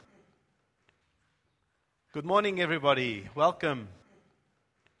Good morning, everybody. Welcome.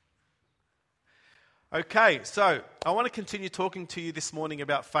 Okay, so I want to continue talking to you this morning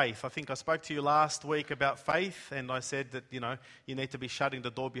about faith. I think I spoke to you last week about faith, and I said that, you need to be shutting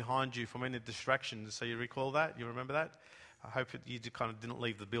the door behind you from any distractions. So you recall that? You remember that? I hope that you kind of didn't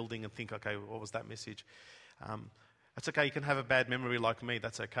leave the building and think, okay, what was that message? It's okay, you can have a bad memory like me,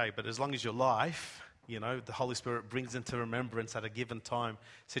 that's okay. But as long as your life, the Holy Spirit brings into remembrance at a given time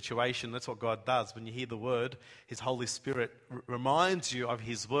situation. That's what God does. When you hear the word, His Holy Spirit reminds you of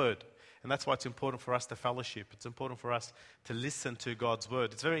His word. And that's why it's important for us to fellowship. It's important for us to listen to God's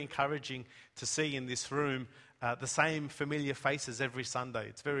word. It's very encouraging to see in this room the same familiar faces every Sunday.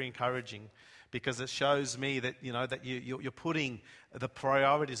 It's very encouraging because it shows me that, that you're putting the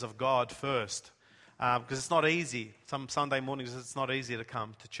priorities of God first. Because it's not easy. Some Sunday mornings it's not easy to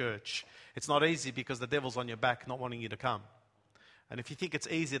come to church. It's not easy because the devil's on your back not wanting you to come. And if you think it's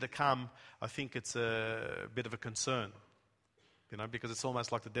easy to come, I think it's a bit of a concern. Because it's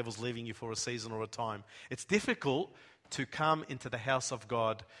almost like the devil's leaving you for a season or a time. It's difficult to come into the house of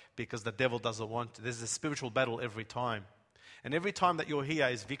God because the devil doesn't want to. There's a spiritual battle every time. And every time that you're here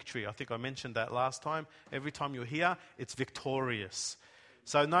is victory. I think I mentioned that last time. Every time you're here, it's victorious.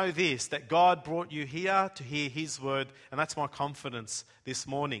 So know this, that God brought you here to hear His word, and that's my confidence this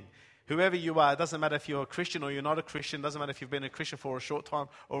morning. Whoever you are, it doesn't matter if you're a Christian or you're not a Christian, it doesn't matter if you've been a Christian for a short time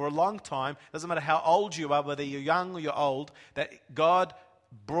or a long time, it doesn't matter how old you are, whether you're young or you're old, that God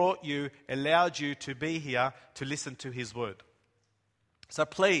brought you, allowed you to be here to listen to His word. So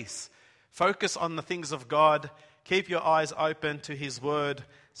please, focus on the things of God, keep your eyes open to His word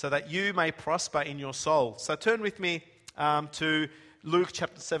so that you may prosper in your soul. So turn with me to Luke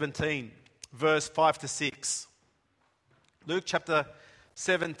chapter 17, verse 5 to 6. Luke chapter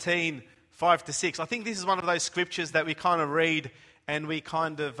 17, 5 to 6. I think this is one of those scriptures that we kind of read and we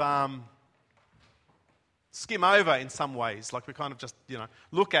kind of skim over in some ways. Like we kind of just,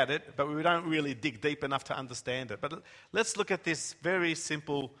 look at it, but we don't really dig deep enough to understand it. But let's look at this very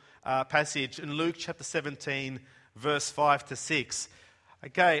simple passage in Luke chapter 17, verse 5 to 6.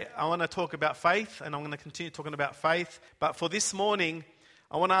 Okay, I want to talk about faith, and I'm going to continue talking about faith. But for this morning,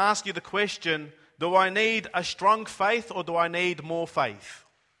 I want to ask you the question, do I need a strong faith or do I need more faith?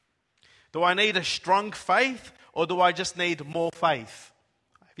 Do I need a strong faith or do I just need more faith?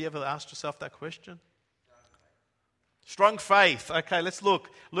 Have you ever asked yourself that question? Strong faith. Okay, let's look.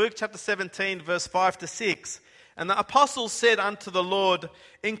 Luke chapter 17, verse 5 to 6. And the apostles said unto the Lord,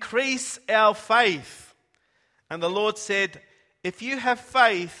 increase our faith. And the Lord said, if you have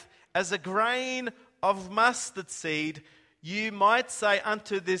faith as a grain of mustard seed, you might say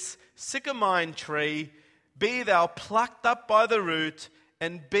unto this sycamore tree, be thou plucked up by the root,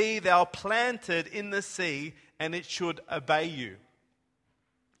 and be thou planted in the sea, and it should obey you.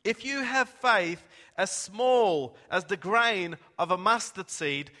 If you have faith as small as the grain of a mustard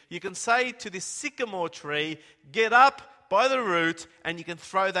seed, you can say to this sycamore tree, get up by the root, and you can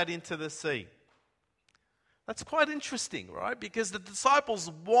throw that into the sea. That's quite interesting, right? Because the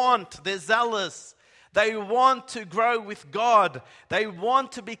disciples they're zealous. They want to grow with God. They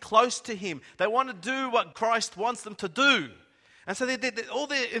want to be close to Him. They want to do what Christ wants them to do. And so all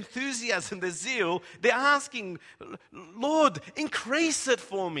their enthusiasm, their zeal, they're asking, Lord, increase it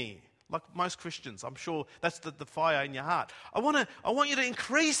for me. Like most Christians, I'm sure that's the fire in your heart. I want you to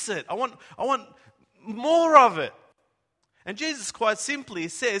increase it. I want more of it. And Jesus quite simply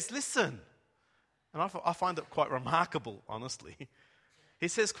says, listen. And I find it quite remarkable, honestly. He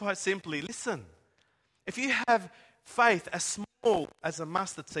says quite simply, listen, if you have faith as small as a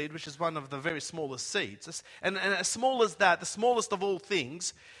mustard seed, which is one of the very smallest seeds, and as small as that, the smallest of all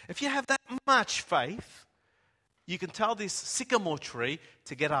things, if you have that much faith, you can tell this sycamore tree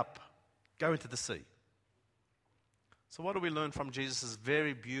to get up, go into the sea. So what do we learn from Jesus'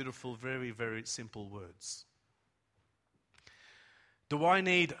 very beautiful, very, very simple words? Do I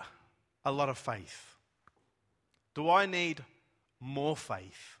need a lot of faith? Do I need more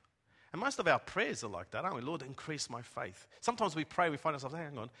faith? And most of our prayers are like that, aren't we? Lord, increase my faith. Sometimes we pray, we find ourselves,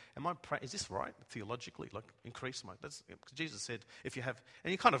 hang on, am I praying? Is this right theologically? Like, increase my. Jesus said, if you have,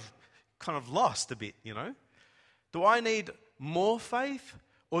 and you kind of lost a bit, Do I need more faith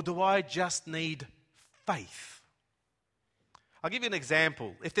or do I just need faith? I'll give you an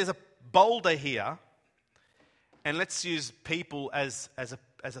example. If there's a boulder here, and let's use people as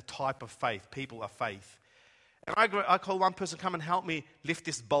a type of faith. People are faith. And I call one person, come and help me lift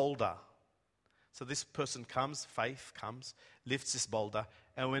this boulder. So this person comes, faith comes, lifts this boulder,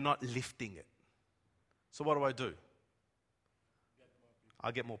 and we're not lifting it. So what do?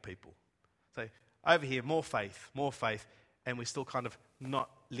 I get more people. So over here, more faith, and we're still kind of not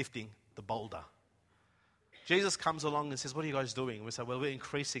lifting the boulder. Jesus comes along and says, what are you guys doing? And we say, well, we're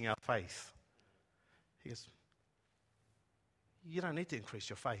increasing our faith. He goes, you don't need to increase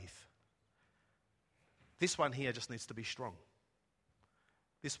your faith. This one here just needs to be strong.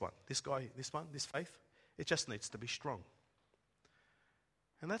 This one, this guy, this faith, it just needs to be strong.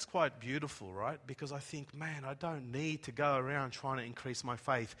 And that's quite beautiful, right? Because I think, man, I don't need to go around trying to increase my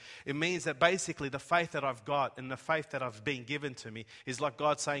faith. It means that basically the faith that I've got and the faith that I've been given to me is like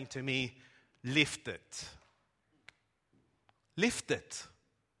God saying to me, lift it. Lift it.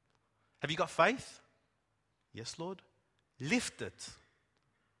 Have you got faith? Yes, Lord. Lift it.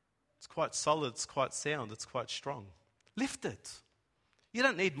 It's quite solid, it's quite sound, it's quite strong. Lift it. You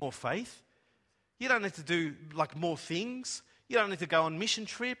don't need more faith. You don't need to do like more things. You don't need to go on mission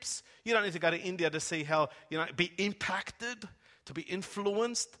trips. You don't need to go to India to see how, be impacted, to be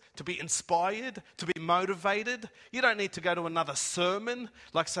influenced, to be inspired, to be motivated. You don't need to go to another sermon,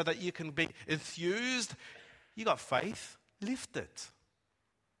 so that you can be enthused. You got faith. Lift it.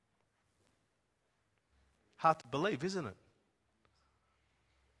 Hard to believe, isn't it?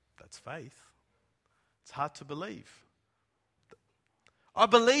 That's faith. It's hard to believe. I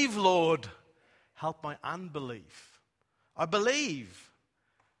believe, Lord. Help my unbelief. I believe.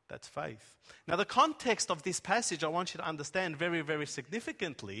 That's faith. Now, the context of this passage, I want you to understand very, very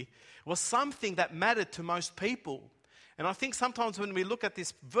significantly, was something that mattered to most people. And I think sometimes when we look at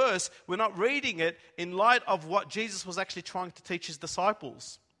this verse, we're not reading it in light of what Jesus was actually trying to teach his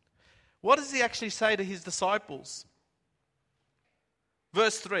disciples. What does he actually say to his disciples?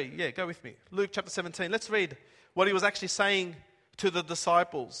 Verse 3. Yeah, go with me. Luke chapter 17. Let's read what he was actually saying to the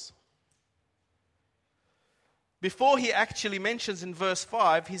disciples. Before he actually mentions in verse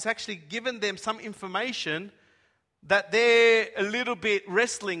 5, he's actually given them some information that they're a little bit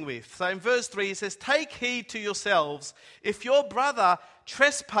wrestling with. So in verse 3, he says, take heed to yourselves. If your brother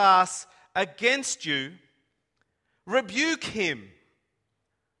trespass against you, rebuke him.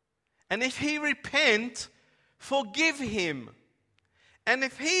 And if he repent, forgive him. And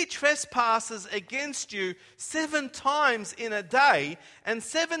if he trespasses against you 7 times in a day, and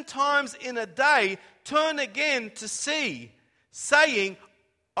 7 times in a day turn again to see, saying,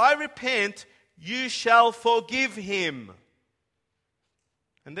 I repent, you shall forgive him.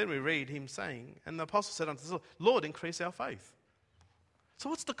 And then we read him saying, and the apostle said unto the Lord, increase our faith. So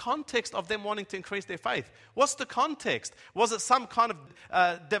what's the context of them wanting to increase their faith? What's the context? Was it some kind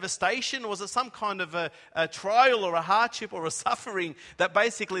of devastation? Was it some kind of a trial or a hardship or a suffering that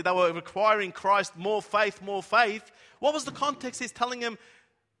basically they were requiring Christ more faith, more faith? What was the context? He's telling them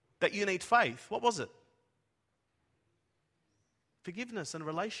that you need faith. What was it? Forgiveness and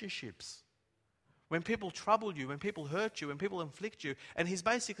relationships. When people trouble you, when people hurt you, when people inflict you. And he's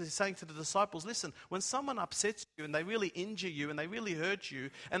basically saying to the disciples, listen, when someone upsets you and they really injure you and they really hurt you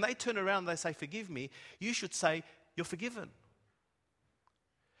and they turn around and they say, forgive me, you should say, you're forgiven.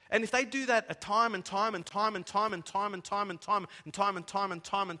 And if they do that a time and time and time and time and time and time and time and time and time and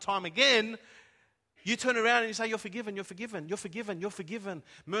time and time again, you turn around and you say, you're forgiven, you're forgiven, you're forgiven, you're forgiven.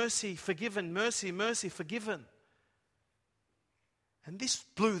 Mercy, forgiven, mercy, mercy, forgiven. And this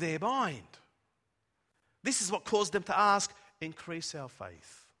blew their mind. This is what caused them to ask, increase our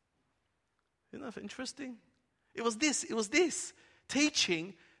faith. Isn't that interesting? It was this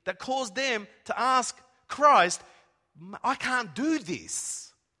teaching that caused them to ask Christ, I can't do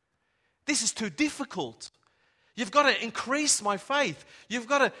this. This is too difficult. You've got to increase my faith. You've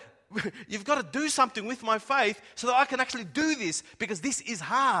got to do something with my faith so that I can actually do this, because this is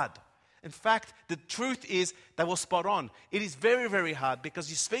hard. In fact, the truth is they were spot on. It is very, very hard, because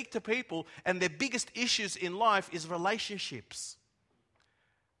you speak to people and their biggest issues in life is relationships.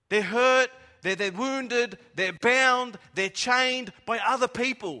 They're hurt, they're wounded, they're bound, they're chained by other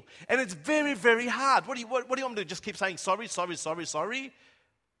people. And it's very, very hard. What do you want me to do? Just keep saying sorry, sorry, sorry, sorry?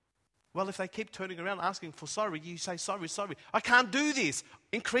 Well, if they keep turning around asking for sorry, you say sorry, sorry. I can't do this.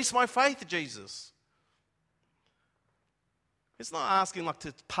 Increase my faith, Jesus. It's not asking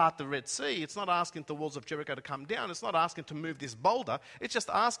to part the Red Sea. It's not asking the walls of Jericho to come down. It's not asking to move this boulder. It's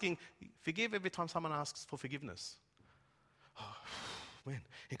just asking, forgive every time someone asks for forgiveness. Oh, man,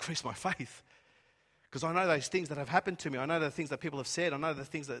 increase my faith. Because I know those things that have happened to me. I know the things that people have said. I know the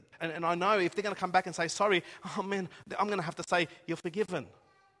things that... And I know if they're going to come back and say sorry, oh man, I'm going to have to say, you're forgiven.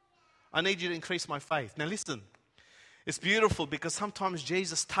 I need you to increase my faith. Now listen. It's beautiful, because sometimes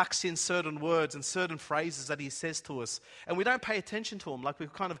Jesus tucks in certain words and certain phrases that he says to us, and we don't pay attention to them, like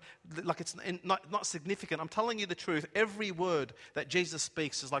it's not significant. I'm telling you the truth. Every word that Jesus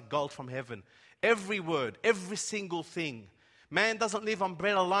speaks is like gold from heaven. Every word, every single thing. Man doesn't live on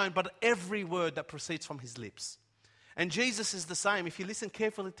bread alone, but every word that proceeds from his lips. And Jesus is the same. If you listen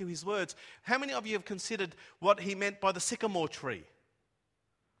carefully to his words, how many of you have considered what he meant by the sycamore tree?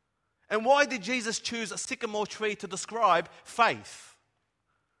 And why did Jesus choose a sycamore tree to describe faith?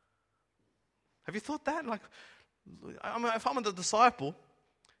 Have you thought that? Like, if I'm a disciple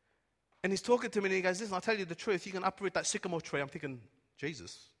and he's talking to me and he goes, listen, I'll tell you the truth, you can uproot that sycamore tree. I'm thinking,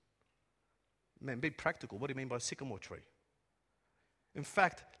 Jesus, man, be practical. What do you mean by sycamore tree? In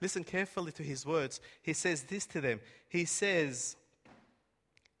fact, listen carefully to his words. He says this to them. He says,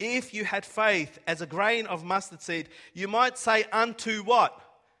 if you had faith as a grain of mustard seed, you might say unto what?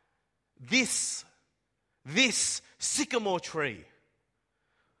 This sycamore tree.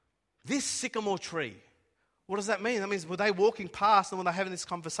 This sycamore tree. What does that mean? That means were they walking past and when they're having this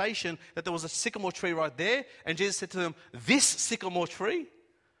conversation that there was a sycamore tree right there and Jesus said to them, this sycamore tree?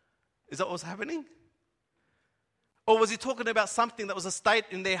 Is that what was happening? Or was he talking about something that was a state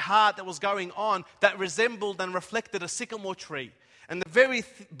in their heart that was going on that resembled and reflected a sycamore tree? And the very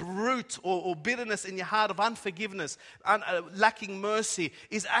root or bitterness in your heart of unforgiveness, lacking mercy,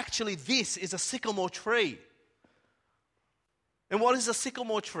 is actually is a sycamore tree. And what is a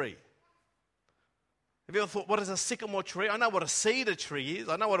sycamore tree? Have you ever thought, what is a sycamore tree? I know what a cedar tree is.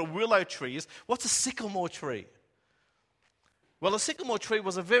 I know what a willow tree is. What's a sycamore tree? Well, a sycamore tree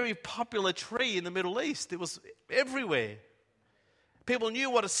was a very popular tree in the Middle East. It was everywhere. People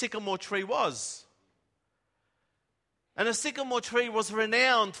knew what a sycamore tree was. And a sycamore tree was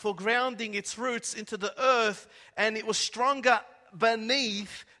renowned for grounding its roots into the earth, and it was stronger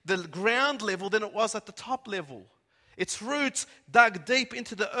beneath the ground level than it was at the top level. Its roots dug deep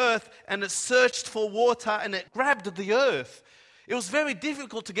into the earth, and it searched for water, and it grabbed the earth. It was very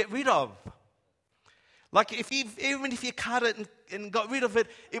difficult to get rid of. Like even if you cut it and got rid of it,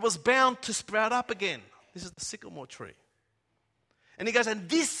 it was bound to sprout up again. This is the sycamore tree. And he goes, and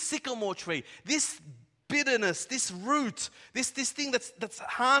this sycamore tree, this bitterness, this root, this thing that's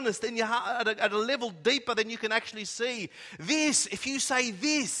harnessed in your heart at a level deeper than you can actually see. This, if you say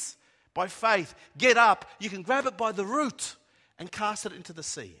this by faith, get up, you can grab it by the root and cast it into the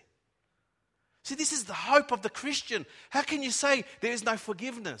sea. See, this is the hope of the Christian. How can you say there is no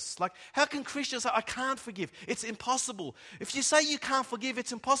forgiveness? Like, how can Christians say, I can't forgive? It's impossible. If you say you can't forgive,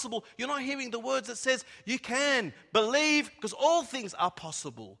 it's impossible. You're not hearing the words that says you can believe because all things are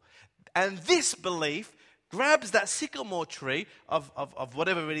possible. And this belief grabs that sycamore tree of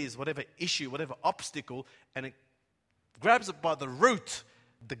whatever it is, whatever issue, whatever obstacle, and it grabs it by the root,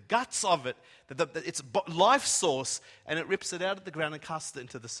 the guts of it, its life source, and it rips it out of the ground and casts it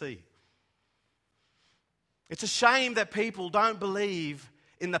into the sea. It's a shame that people don't believe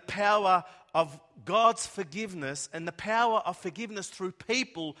in the power of God's forgiveness and the power of forgiveness through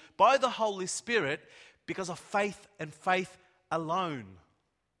people by the Holy Spirit because of faith and faith alone.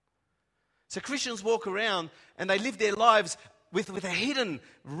 So Christians walk around and they live their lives with a hidden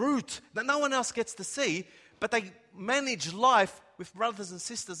root that no one else gets to see, but they manage life with brothers and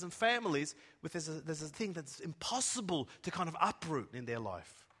sisters and families there's a thing that's impossible to kind of uproot in their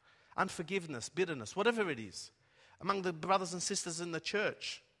life. Unforgiveness, bitterness, whatever it is, among the brothers and sisters in the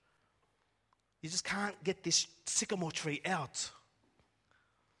church. You just can't get this sycamore tree out.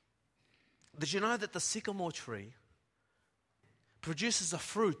 Did you know that the sycamore tree produces a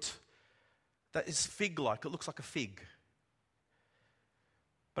fruit that is fig-like? It looks like a fig.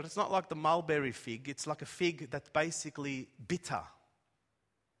 But it's not like the mulberry fig. It's like a fig that's basically bitter.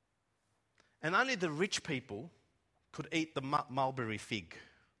 And only the rich people could eat the mulberry fig.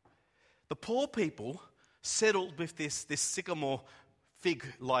 The poor people settled with this sycamore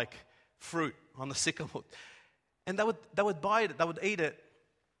fig-like fruit on the sycamore. And they would buy it, they would eat it.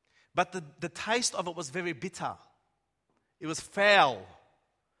 But the taste of it was very bitter. It was foul.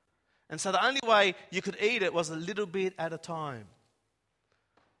 And so the only way you could eat it was a little bit at a time.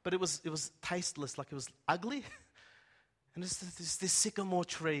 But it was tasteless, like it was ugly. And it's this sycamore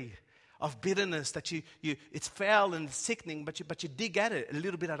tree of bitterness that it's foul and sickening, but you dig at it a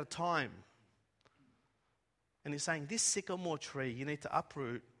little bit at a time. And he's saying, this sycamore tree you need to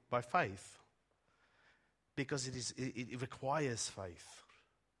uproot by faith. Because it requires faith.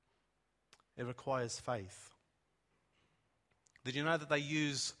 It requires faith. Did you know that they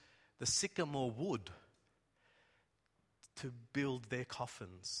use the sycamore wood to build their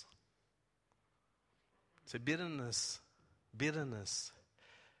coffins? So bitterness,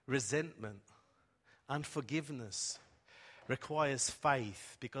 resentment, unforgiveness requires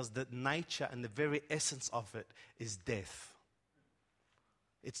faith because the nature and the very essence of it is death.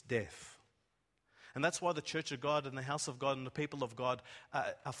 It's death. And that's why the church of God and the house of God and the people of God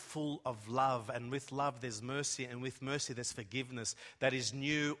are full of love. And with love there's mercy, and with mercy there's forgiveness that is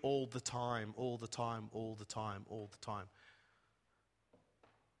new all the time, all the time, all the time, all the time.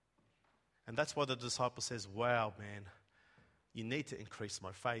 And that's why the disciple says, wow, man, you need to increase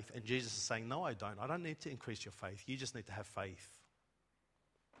my faith. And Jesus is saying, no, I don't. I don't need to increase your faith. You just need to have faith.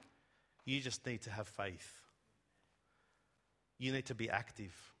 You just need to have faith. You need to be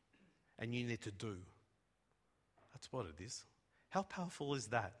active. And you need to do. That's what it is. How powerful is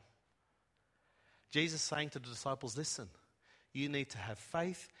that? Jesus is saying to the disciples, listen, you need to have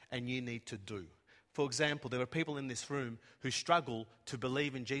faith and you need to do. For example, there are people in this room who struggle to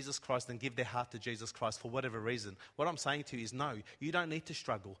believe in Jesus Christ and give their heart to Jesus Christ for whatever reason. What I'm saying to you is no, you don't need to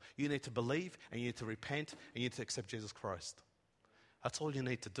struggle. You need to believe and you need to repent and you need to accept Jesus Christ. That's all you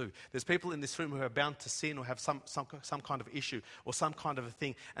need to do. There's people in this room who are bound to sin or have some kind of issue or some kind of a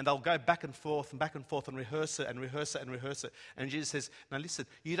thing, and they'll go back and forth and rehearse it and rehearse it and rehearse it. And Jesus says, now listen,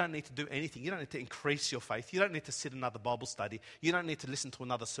 you don't need to do anything. You don't need to increase your faith. You don't need to sit another Bible study. You don't need to listen to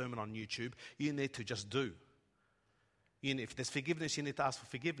another sermon on YouTube. You need to just do. If there's forgiveness, you need to ask for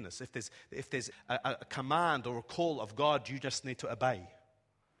forgiveness. If there's a command or a call of God, you just need to obey.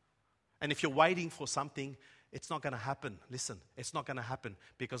 And if you're waiting for something, it's not going to happen. Listen, it's not going to happen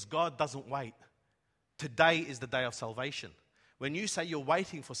because God doesn't wait. Today is the day of salvation. When you say you're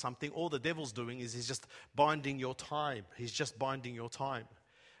waiting for something, all the devil's doing is he's just binding your time. He's just binding your time.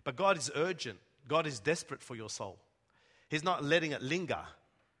 But God is urgent. God is desperate for your soul. He's not letting it linger.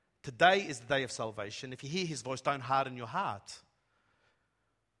 Today is the day of salvation. If you hear his voice, don't harden your heart.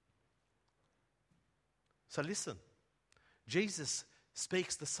 So listen, Jesus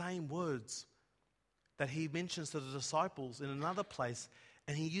speaks the same words that he mentions to the disciples in another place,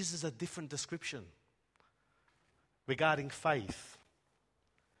 and he uses a different description regarding faith.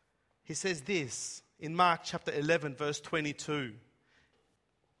 He says this in Mark chapter 11, verse 22.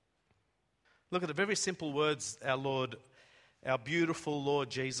 Look at the very simple words, our beautiful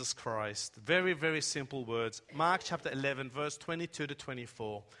Lord Jesus Christ. Very, very simple words. Mark chapter 11, verse 22 to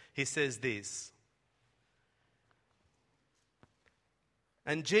 24. He says this.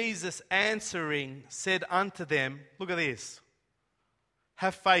 And Jesus answering said unto them, look at this,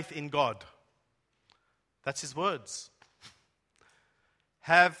 have faith in God. That's his words.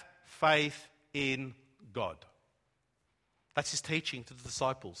 Have faith in God. That's his teaching to the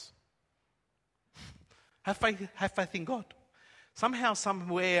disciples. Have faith in God. Somehow,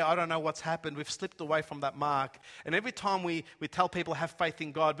 somewhere, I don't know what's happened, we've slipped away from that mark. And every time we tell people have faith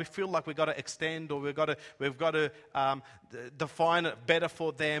in God, we feel like we've got to extend or we've got to define it better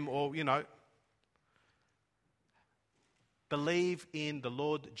for them or, believe in the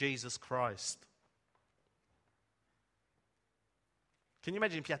Lord Jesus Christ. Can you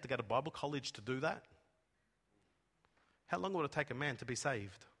imagine if you had to go to Bible college to do that? How long would it take a man to be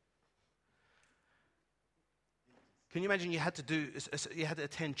saved? Can you imagine you had to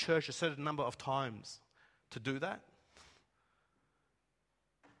attend church a certain number of times to do that?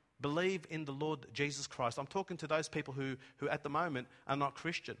 Believe in the Lord Jesus Christ. I'm talking to those people who at the moment are not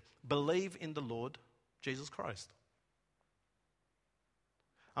Christian. Believe in the Lord Jesus Christ.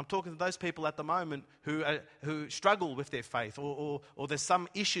 I'm talking to those people at the moment who struggle with their faith or there's some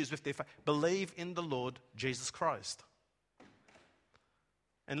issues with their faith. Believe in the Lord Jesus Christ.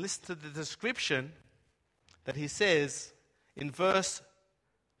 And listen to the description that he says in verse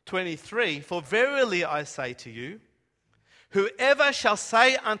 23, for verily I say to you, whoever shall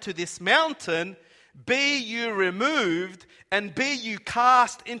say unto this mountain, be you removed, and be you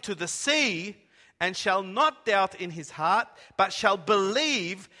cast into the sea, and shall not doubt in his heart, but shall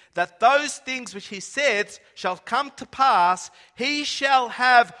believe that those things which he said shall come to pass, he shall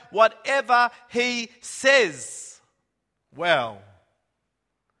have whatever he says. Well,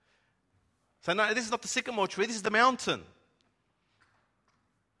 so no, this is not the sycamore tree, this is the mountain.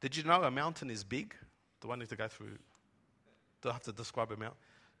 Did you know a mountain is big? Do I need to go through? Do I have to describe a mountain?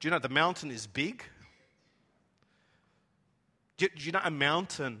 Do you know the mountain is big? Do you know a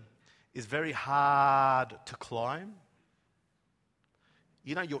mountain is very hard to climb?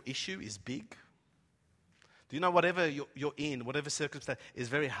 You know your issue is big? Do you know whatever you're in, whatever circumstance, is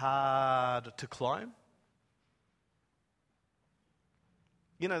very hard to climb?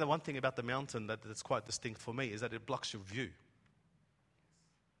 You know, the one thing about the mountain that's quite distinct for me is that it blocks your view.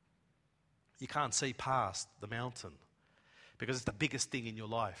 You can't see past the mountain because it's the biggest thing in your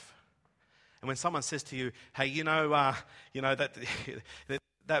life. And when someone says to you, "Hey,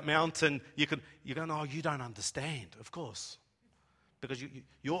 that mountain," you go, "No, you don't understand." Of course, because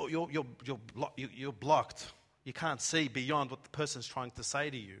you're blocked. You can't see beyond what the person's trying to say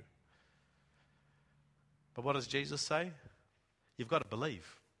to you. But what does Jesus say? You've got to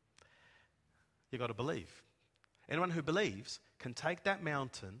believe. You've got to believe. Anyone who believes can take that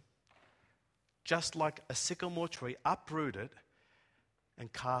mountain, just like a sycamore tree, uproot it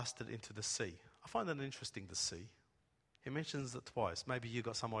and cast it into the sea. I find that interesting, the sea. He mentions it twice. Maybe you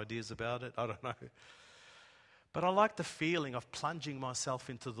got some ideas about it. I don't know. But I like the feeling of plunging myself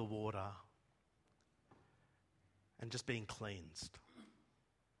into the water and just being cleansed.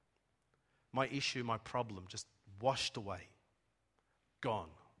 My issue, my problem, just washed away, gone.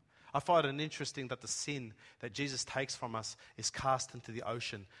 I find it interesting that the sin that Jesus takes from us is cast into the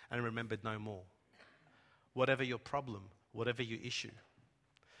ocean and remembered no more. Whatever your problem, whatever your issue.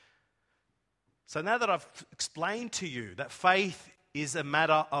 So now that I've explained to you that faith is a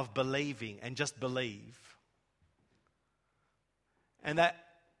matter of believing and just believe, and that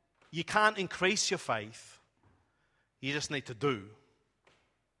you can't increase your faith, you just need to do.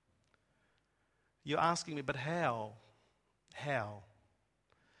 You're asking me, but how? How?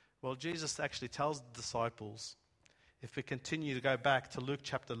 Well, Jesus actually tells the disciples, if we continue to go back to Luke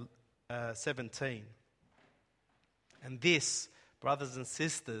chapter 17, and this, brothers and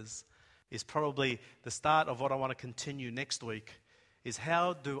sisters, is probably the start of what I want to continue next week, is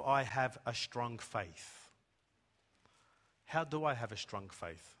how do I have a strong faith? How do I have a strong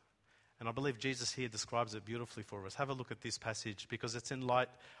faith? And I believe Jesus here describes it beautifully for us. Have a look at this passage because it's in light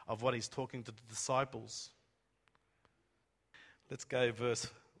of what he's talking to the disciples. Let's go verse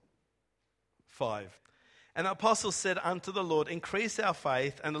 5. And the apostles said unto the Lord, increase our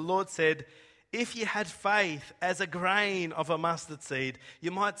faith. And the Lord said, if ye had faith as a grain of a mustard seed,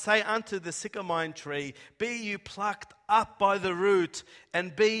 you might say unto the sycamore tree, be you plucked up by the root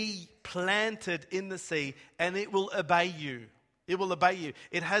and be planted in the sea, and it will obey you. It will obey you.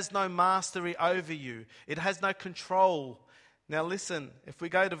 It has no mastery over you. It has no control. Now listen, if we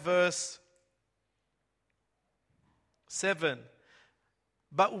go to verse 7,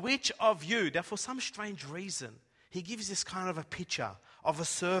 but which of you, now for some strange reason, he gives this kind of a picture of a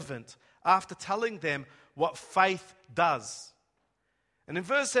servant after telling them what faith does. And in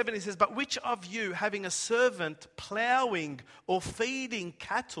verse 7 he says, but which of you, having a servant plowing or feeding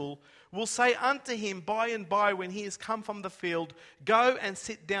cattle, will say unto him by and by when he is come from the field, go and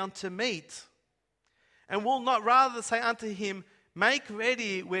sit down to meat? And will not rather say unto him, make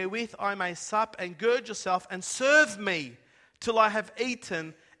ready wherewith I may sup, and gird yourself and serve me till I have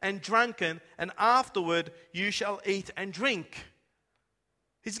eaten and drunken, and afterward you shall eat and drink.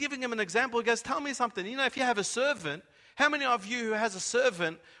 He's giving him an example. He goes, tell me something. You know, if you have a servant, how many of you who has a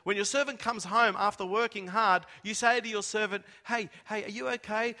servant, when your servant comes home after working hard, you say to your servant, hey, are you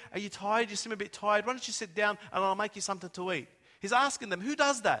okay? Are you tired? You seem a bit tired. Why don't you sit down and I'll make you something to eat? He's asking them, who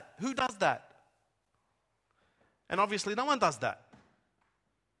does that? Who does that? And obviously no one does that.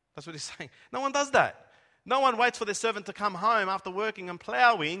 That's what he's saying. No one does that. No one waits for their servant to come home after working and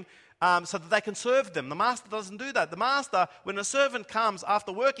ploughing so that they can serve them. The master doesn't do that. The master, when a servant comes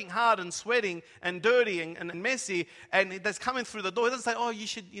after working hard and sweating and dirty and messy, and that's coming through the door, he doesn't say, oh,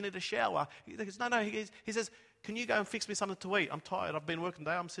 you need a shower. He goes, no. He says, can you go and fix me something to eat? I'm tired. I've been working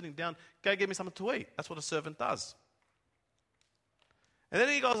today. I'm sitting down. Go get me something to eat. That's what a servant does. And then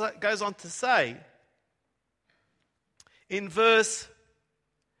he goes on to say, in verse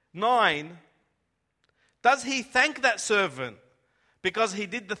 9, does he thank that servant because he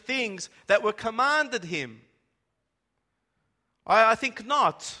did the things that were commanded him? I think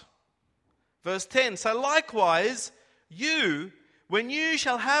not. Verse 10, so likewise, you, when you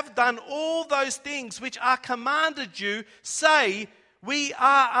shall have done all those things which are commanded you, say, we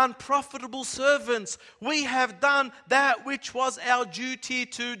are unprofitable servants. We have done that which was our duty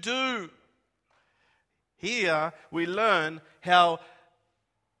to do. Here we learn how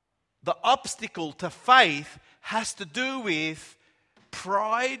the obstacle to faith has to do with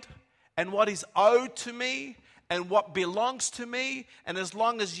pride and what is owed to me and what belongs to me. And as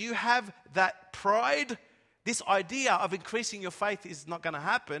long as you have that pride, this idea of increasing your faith is not going to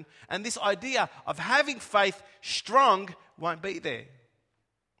happen. And this idea of having faith strong won't be there.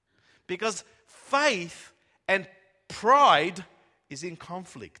 Because faith and pride is in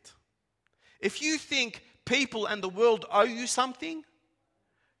conflict. If you think people and the world owe you something,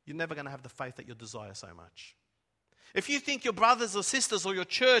 you're never going to have the faith that you desire so much. If you think your brothers or sisters or your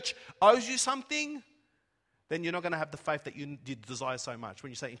church owes you something, then you're not going to have the faith that you desire so much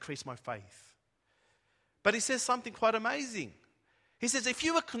when you say, increase my faith. But he says something quite amazing. He says, if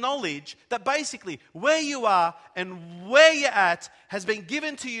you acknowledge that basically where you are and where you're at has been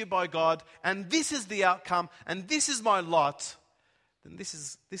given to you by God, and this is the outcome, and this is my lot, then this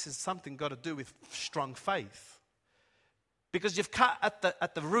is something got to do with strong faith. Because you've cut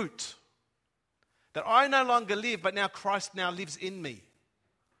at the root. That I no longer live, but now Christ now lives in me.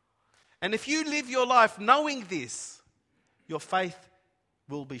 And if you live your life knowing this, your faith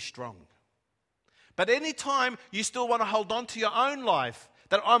will be strong. But any time you still want to hold on to your own life,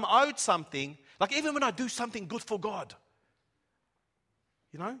 that I'm owed something, like even when I do something good for God,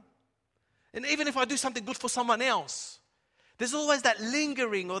 you know? And even if I do something good for someone else, there's always that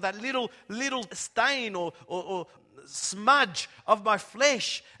lingering or that little stain or smudge of my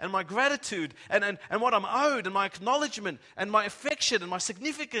flesh and my gratitude and what I'm owed and my acknowledgement and my affection and my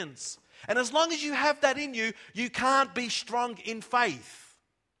significance. And as long as you have that in you, you can't be strong in faith.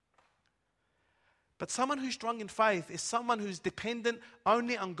 But someone who's strong in faith is someone who's dependent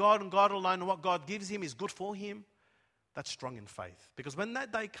only on God and God alone, and what God gives him is good for him. That's strong in faith. Because when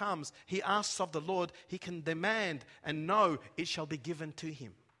that day comes, he asks of the Lord, he can demand and know it shall be given to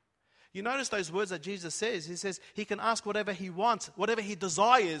him. You notice those words that Jesus says. He says he can ask whatever he wants, whatever he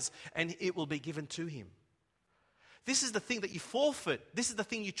desires, and it will be given to him. This is the thing that you forfeit. This is the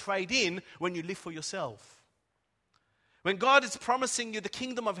thing you trade in when you live for yourself. When God is promising you the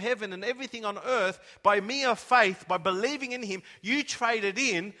kingdom of heaven and everything on earth, by mere faith, by believing in him, you trade it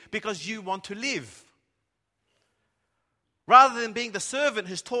in because you want to live. Rather than being the servant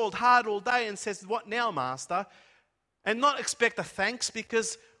who's toiled hard all day and says, "What now, master?" And not expect a thanks,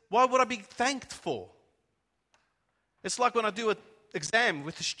 because why would I be thanked for? It's like when I do an exam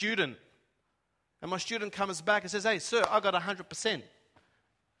with a student and my student comes back and says, "Hey, sir, I got 100%.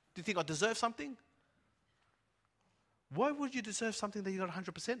 Do you think I deserve something?" Why would you deserve something that you got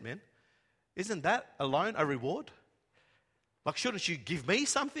 100%, man? Isn't that alone a reward? Like, shouldn't you give me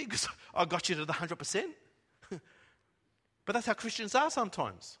something because I got you to the 100%? But that's how Christians are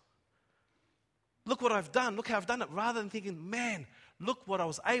sometimes. Look what I've done. Look how I've done it. Rather than thinking, man, look what I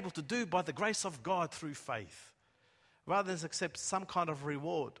was able to do by the grace of God through faith. Rather than accept some kind of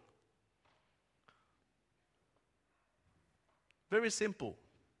reward. Very simple.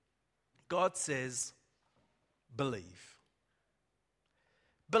 God says, believe.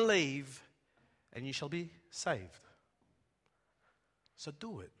 Believe and you shall be saved. So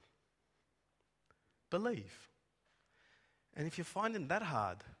do it. Believe. And if you're finding that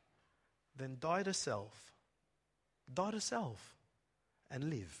hard, then die to self. Die to self and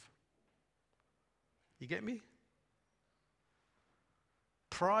live. You get me?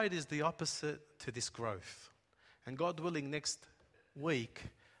 Pride is the opposite to this growth. And God willing, next week,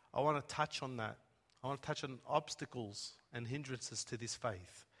 I want to touch on that. I want to touch on obstacles and hindrances to this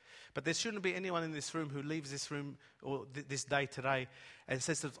faith. But there shouldn't be anyone in this room who leaves this room or this day today and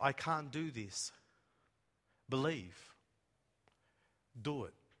says that I can't do this. Believe. Do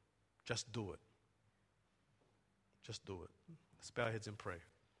it. Just do it. Just do it. Let's bow our heads and pray.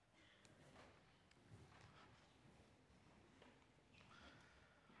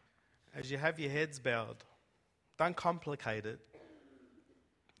 As you have your heads bowed, don't complicate it.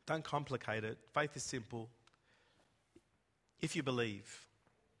 Don't complicate it. Faith is simple. If you believe.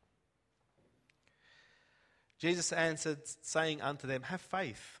 Jesus answered, saying unto them, have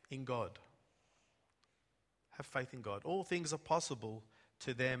faith in God. Have faith in God. All things are possible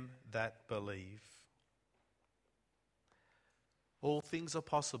to them that believe. All things are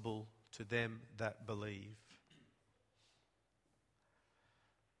possible to them that believe.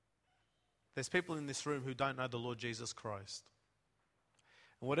 There's people in this room who don't know the Lord Jesus Christ.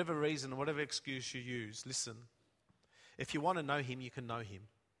 And whatever reason, whatever excuse you use, listen. If you want to know him, you can know him.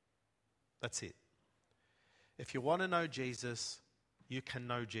 That's it. If you want to know Jesus, you can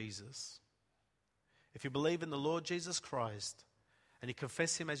know Jesus. If you believe in the Lord Jesus Christ and you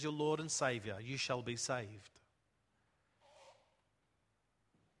confess him as your Lord and Savior, you shall be saved.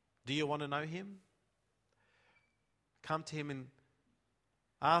 Do you want to know him? Come to him and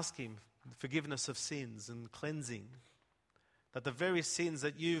ask him forgiveness of sins and cleansing. That the very sins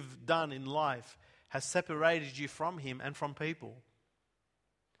that you've done in life has separated you from him and from people.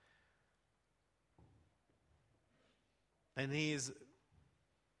 And he is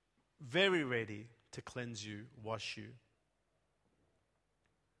very ready to cleanse you, wash you.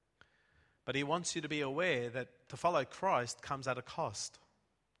 But he wants you to be aware that to follow Christ comes at a cost.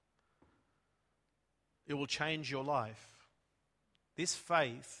 It will change your life. This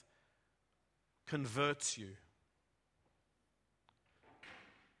faith converts you.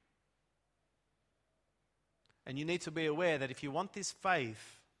 And you need to be aware that if you want this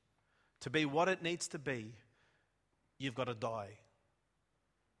faith to be what it needs to be, you've got to die.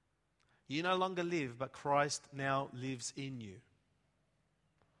 You no longer live, but Christ now lives in you.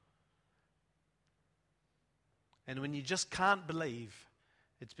 And when you just can't believe,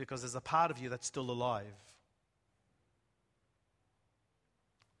 it's because there's a part of you that's still alive.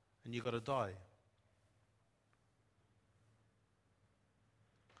 And you've got to die.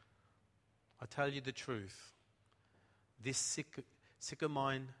 tell you the truth. This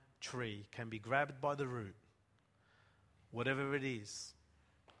sycamine tree can be grabbed by the root, whatever it is,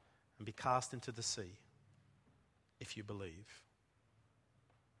 and be cast into the sea if you believe.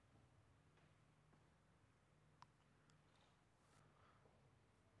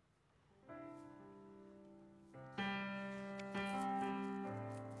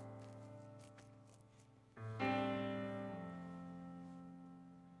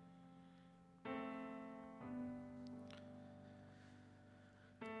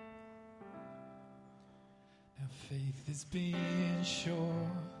 Faith is being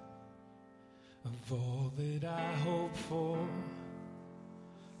sure of all that I hope for,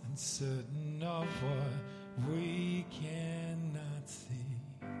 and certain of what we cannot see.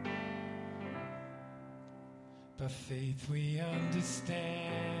 By faith we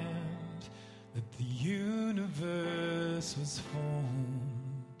understand that the universe was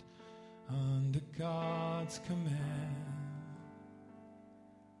formed under God's command.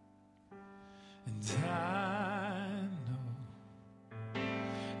 And I know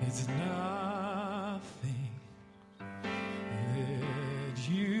it's nothing that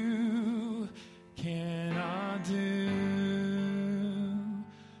you cannot do.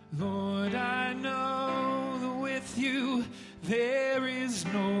 Lord, I know that with you there is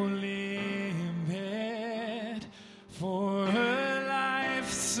no limit, for a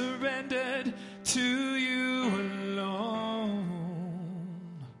life surrendered to you alone.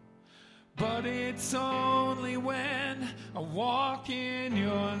 But it's only when I walk in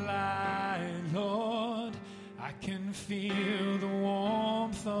your light, Lord, I can feel the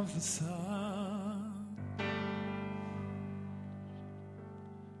warmth of the sun.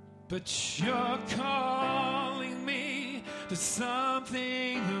 But you're calling me to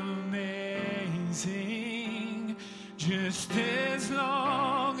something amazing, just as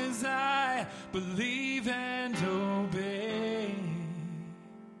long as I believe and obey.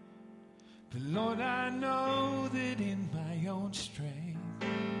 But Lord, I know that in my own strength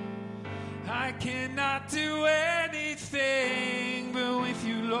I cannot do anything, but with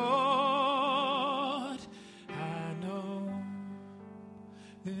you, Lord, I know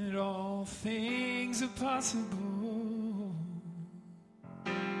that all things are possible.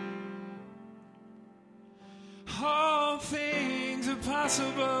 All things are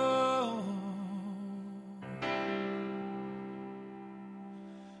possible.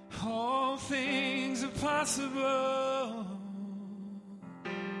 All things are possible.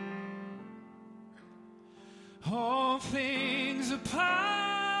 All things are possible.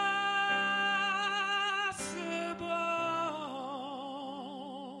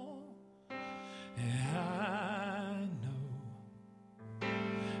 And I know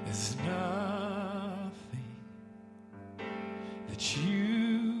there's nothing that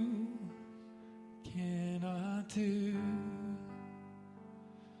you cannot do.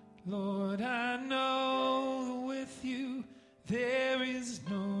 Lord, I know that with you there is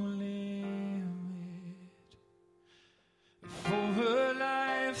no limit, for a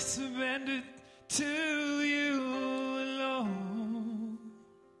life surrendered to you alone.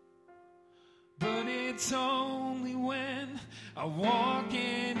 But it's only when I walk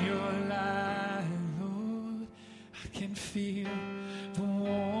in your light, Lord, I can feel the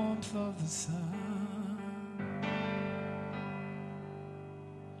warmth of the sun.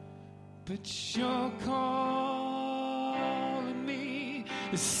 But you're calling me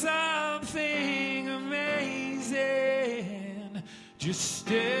to something amazing, just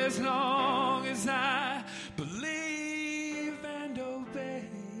as long as I believe and obey.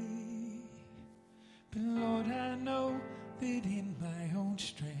 But Lord, I know that in my own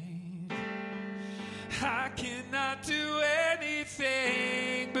strength I cannot do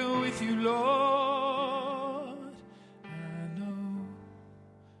anything, but with you, Lord, I know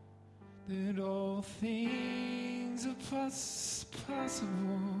that all things are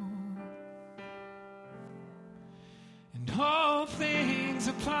possible. And all things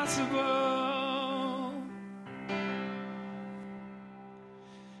are possible.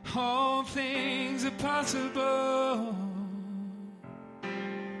 All things are possible.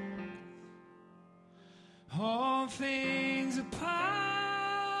 All things are possible.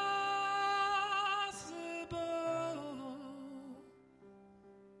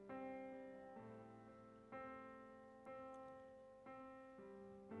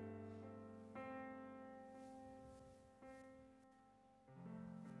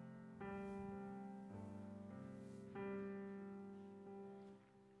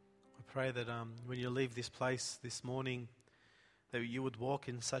 I pray that when you leave this place this morning, that you would walk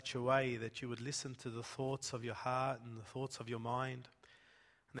in such a way that you would listen to the thoughts of your heart and the thoughts of your mind,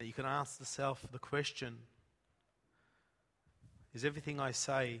 And that you can ask yourself the question, is everything I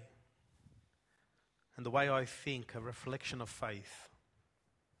say and the way I think a reflection of faith?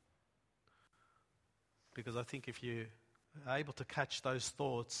 Because I think if you are able to catch those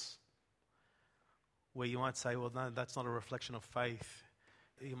thoughts where you might say, well, no, that's not a reflection of faith,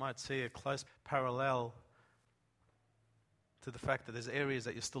 you might see a close parallel to the fact that there's areas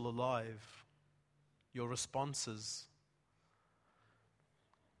that you're still alive. Your responses,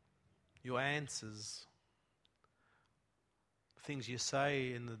 your answers, things you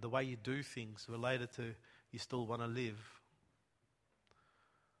say and the way you do things related to you still want to live.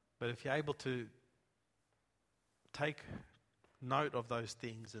 But if you're able to take note of those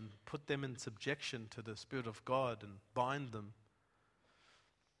things and put them in subjection to the Spirit of God and bind them,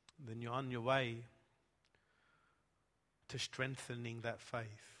 then you're on your way to strengthening that faith.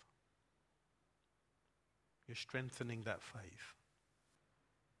 You're strengthening that faith.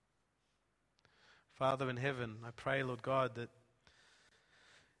 Father in heaven, I pray, Lord God, that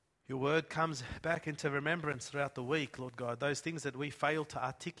your word comes back into remembrance throughout the week, Lord God. Those things that we fail to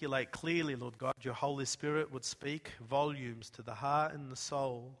articulate clearly, Lord God, your Holy Spirit would speak volumes to the heart and the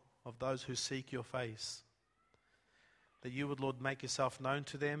soul of those who seek your face. That you would, Lord, make yourself known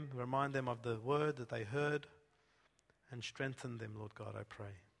to them, remind them of the word that they heard, and strengthen them, Lord God, I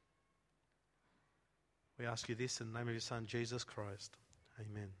pray. We ask you this in the name of your Son, Jesus Christ.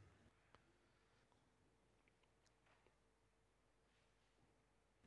 Amen.